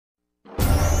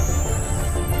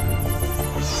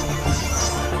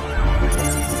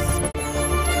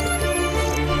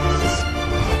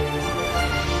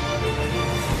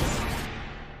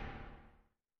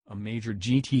major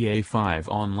GTA 5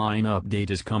 online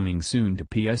update is coming soon to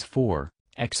PS4,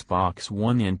 Xbox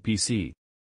One and PC.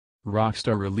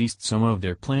 Rockstar released some of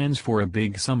their plans for a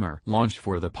big summer launch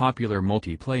for the popular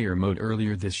multiplayer mode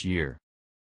earlier this year.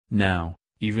 Now,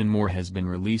 even more has been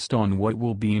released on what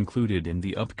will be included in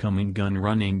the upcoming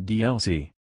Gunrunning DLC.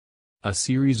 A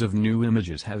series of new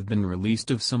images have been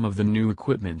released of some of the new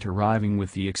equipment arriving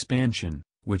with the expansion,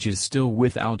 which is still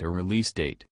without a release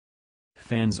date.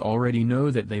 Fans already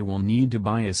know that they will need to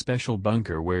buy a special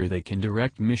bunker where they can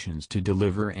direct missions to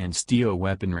deliver and steal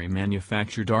weaponry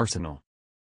manufactured arsenal.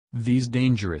 These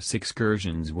dangerous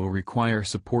excursions will require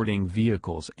supporting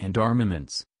vehicles and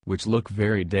armaments, which look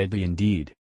very deadly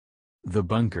indeed. The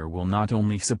bunker will not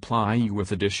only supply you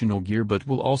with additional gear but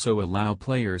will also allow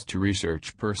players to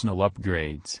research personal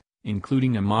upgrades,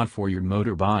 including a mod for your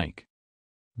motorbike.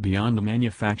 Beyond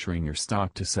manufacturing your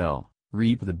stock to sell,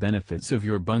 reap the benefits of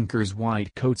your bunker's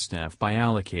white coat staff by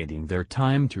allocating their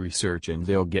time to research, and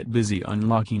they'll get busy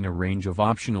unlocking a range of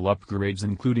optional upgrades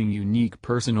including unique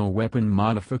personal weapon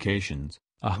modifications,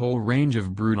 a whole range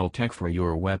of brutal tech for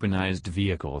your weaponized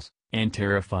vehicles, and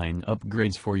terrifying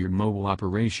upgrades for your mobile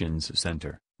operations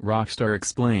center, Rockstar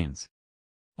explains.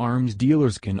 Arms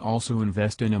dealers can also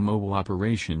invest in a mobile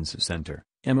operations center,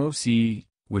 MOC,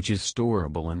 which is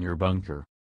storable in your bunker.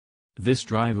 This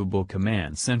drivable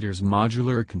command center's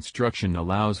modular construction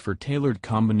allows for tailored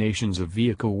combinations of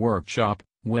vehicle workshop,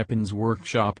 weapons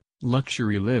workshop,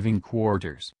 luxury living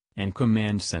quarters, and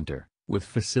command center, with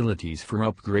facilities for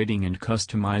upgrading and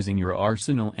customizing your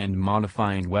arsenal and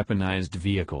modifying weaponized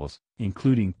vehicles,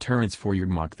 including turrets for your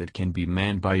MOC that can be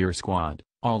manned by your squad,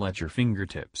 all at your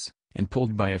fingertips, and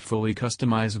pulled by a fully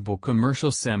customizable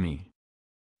commercial semi.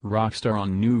 Rockstar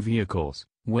on new vehicles.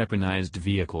 Weaponized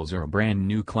vehicles are a brand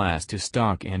new class to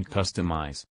stock and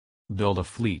customize. Build a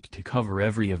fleet to cover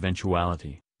every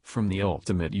eventuality, from the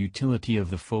ultimate utility of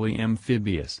the fully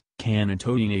amphibious,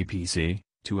 cannon-toting APC,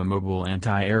 to a mobile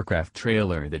anti-aircraft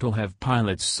trailer that'll have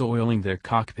pilots soiling their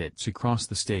cockpits across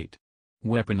the state.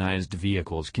 Weaponized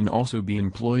vehicles can also be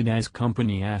employed as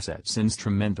company assets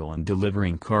instrumental in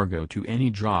delivering cargo to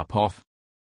any drop-off.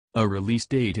 A release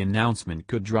date announcement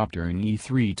could drop during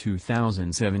E3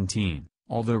 2017.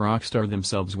 Although Rockstar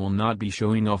themselves will not be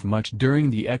showing off much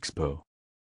during the expo.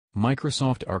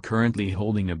 Microsoft are currently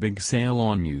holding a big sale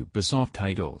on Ubisoft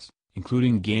titles,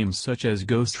 including games such as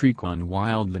Ghost Recon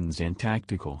Wildlands and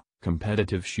tactical,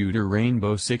 competitive shooter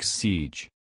Rainbow Six Siege.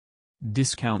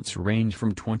 Discounts range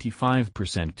from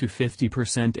 25% to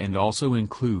 50% and also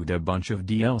include a bunch of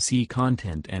DLC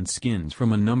content and skins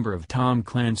from a number of Tom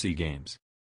Clancy games.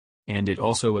 And it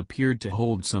also appeared to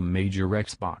hold some major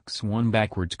Xbox One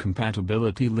backwards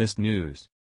compatibility list news.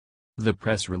 The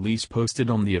press release posted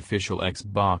on the official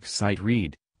Xbox site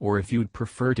read, or if you'd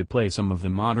prefer to play some of the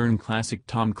modern classic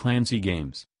Tom Clancy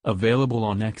games, available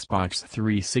on Xbox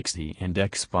 360 and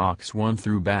Xbox One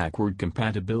through backward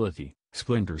compatibility,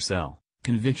 Splinter Cell,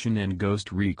 Conviction and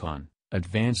Ghost Recon,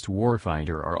 Advanced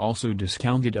Warfighter are also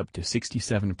discounted up to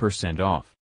 67%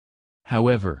 off.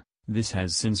 However, this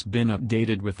has since been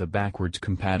updated with the backwards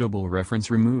compatible reference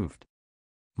removed.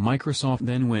 Microsoft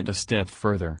then went a step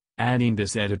further, adding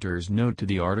this editor's note to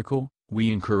the article: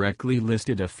 "We incorrectly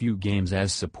listed a few games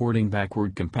as supporting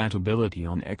backward compatibility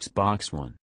on Xbox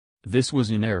One. This was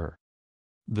in error.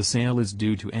 The sale is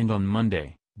due to end on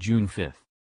Monday, June 5th.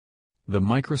 The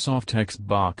Microsoft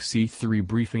Xbox E3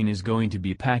 briefing is going to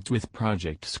be packed with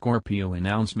Project Scorpio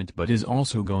announcement but is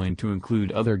also going to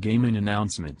include other gaming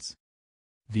announcements.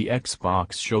 The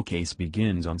Xbox showcase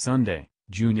begins on Sunday,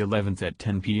 June 11th at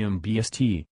 10 p.m.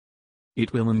 BST.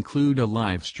 It will include a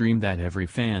live stream that every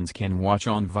fans can watch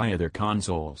on via their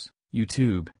consoles,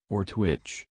 YouTube, or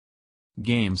Twitch.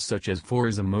 Games such as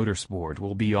Forza Motorsport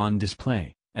will be on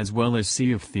display, as well as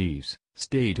Sea of Thieves,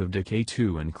 State of Decay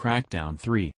 2 and Crackdown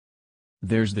 3.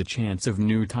 There's the chance of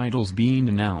new titles being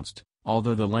announced,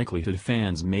 although the likelihood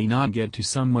fans may not get to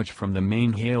so much from the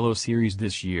main Halo series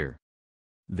this year.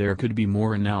 There could be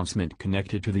more announcement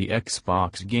connected to the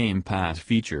Xbox Game Pass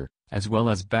feature, as well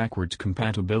as backwards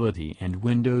compatibility and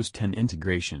Windows 10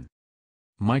 integration.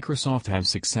 Microsoft has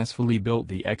successfully built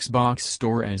the Xbox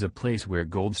Store as a place where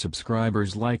Gold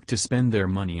subscribers like to spend their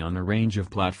money on a range of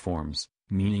platforms,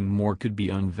 meaning more could be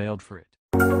unveiled for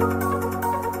it.